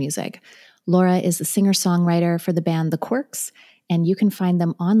intro/outro music. Laura is the singer-songwriter for the band The Quirks, and you can find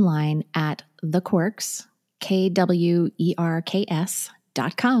them online at The Quirks, KWERKS.com.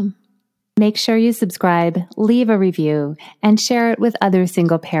 Make sure you subscribe, leave a review, and share it with other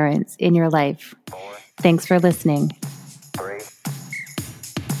single parents in your life. Thanks for listening.